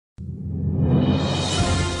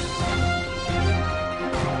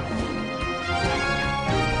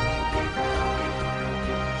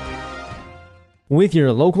With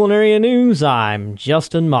your local and area news, I'm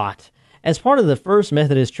Justin Mott. As part of the First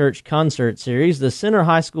Methodist Church concert series, the Center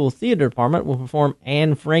High School Theater Department will perform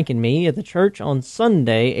Anne Frank and Me at the church on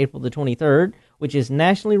Sunday, April the 23rd, which is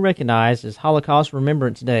nationally recognized as Holocaust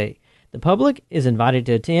Remembrance Day. The public is invited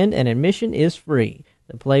to attend, and admission is free.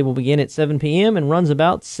 The play will begin at 7 p.m. and runs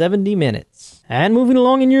about 70 minutes. And moving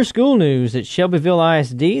along in your school news, at Shelbyville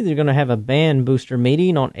ISD, they're going to have a band booster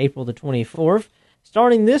meeting on April the 24th.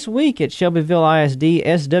 Starting this week at Shelbyville ISD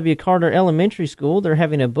S.W. Carter Elementary School, they're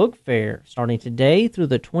having a book fair starting today through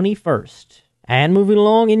the 21st. And moving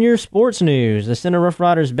along in your sports news, the Center Rough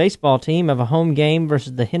Riders baseball team have a home game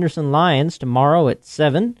versus the Henderson Lions tomorrow at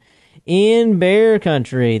 7. In Bear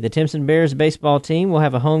Country, the Timpson Bears baseball team will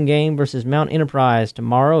have a home game versus Mount Enterprise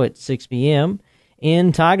tomorrow at 6 p.m.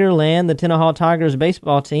 In Tigerland, the Tenaha Tigers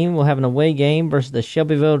baseball team will have an away game versus the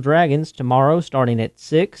Shelbyville Dragons tomorrow starting at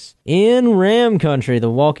 6. In Ram Country,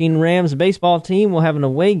 the Walking Rams baseball team will have an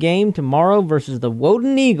away game tomorrow versus the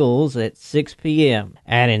Woden Eagles at 6 p.m.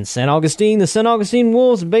 And in St. Augustine, the St. Augustine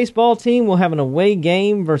Wolves baseball team will have an away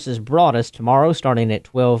game versus Broadus tomorrow starting at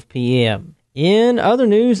 12 p.m. In other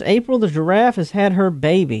news, April the giraffe has had her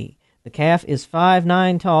baby. The calf is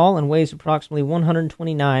 5'9" tall and weighs approximately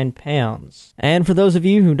 129 pounds. And for those of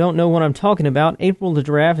you who don't know what I'm talking about, April the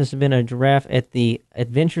giraffe has been a giraffe at the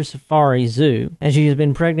Adventure Safari Zoo, and she has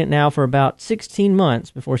been pregnant now for about 16 months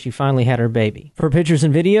before she finally had her baby. For pictures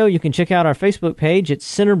and video, you can check out our Facebook page at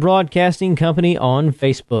Center Broadcasting Company on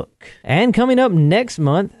Facebook. And coming up next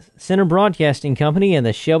month, Center Broadcasting Company and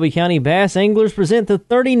the Shelby County Bass Anglers present the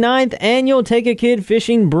 39th Annual Take a Kid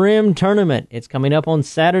Fishing Brim Tournament. It's coming up on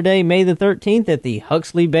Saturday, May the 13th at the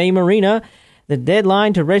Huxley Bay Marina. The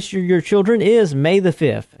deadline to register your children is May the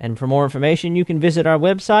 5th. And for more information, you can visit our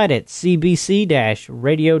website at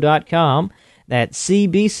cbc-radio.com. That's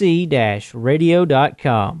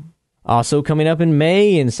cbc-radio.com. Also coming up in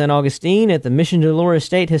May in St. Augustine at the Mission Dolores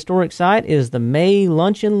State Historic Site is the May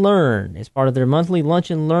Lunch and Learn. As part of their monthly Lunch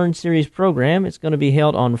and Learn series program, it's going to be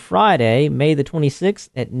held on Friday, May the 26th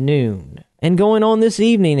at noon. And going on this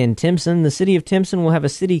evening in Timpson, the City of Timpson will have a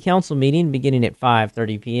City Council meeting beginning at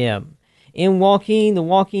 5:30 p.m. In Waukegan, the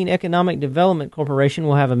Waukegan Economic Development Corporation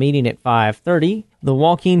will have a meeting at 5:30. The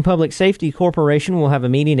Waukegan Public Safety Corporation will have a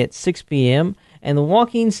meeting at 6 p.m., and the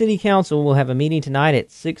Waukegan City Council will have a meeting tonight at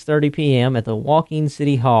 6:30 p.m. at the Waukegan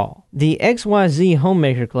City Hall. The XYZ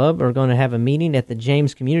Homemaker Club are going to have a meeting at the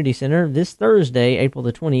James Community Center this Thursday, April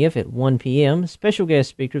the 20th at 1 p.m. Special guest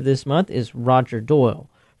speaker this month is Roger Doyle.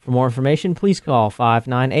 For more information, please call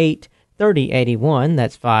 598-3081.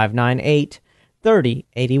 That's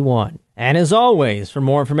 598-3081. And as always, for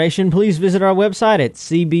more information, please visit our website at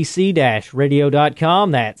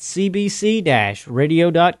cbc-radio.com. That's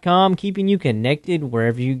cbc-radio.com, keeping you connected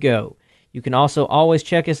wherever you go. You can also always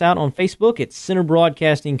check us out on Facebook. It's Center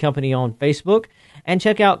Broadcasting Company on Facebook. And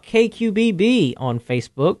check out KQBB on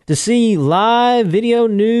Facebook to see live video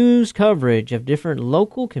news coverage of different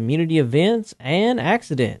local community events and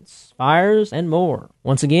accidents, fires, and more.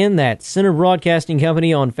 Once again, that's Center Broadcasting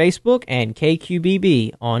Company on Facebook and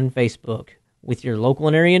KQBB on Facebook. With your local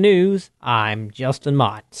and area news, I'm Justin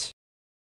Mott.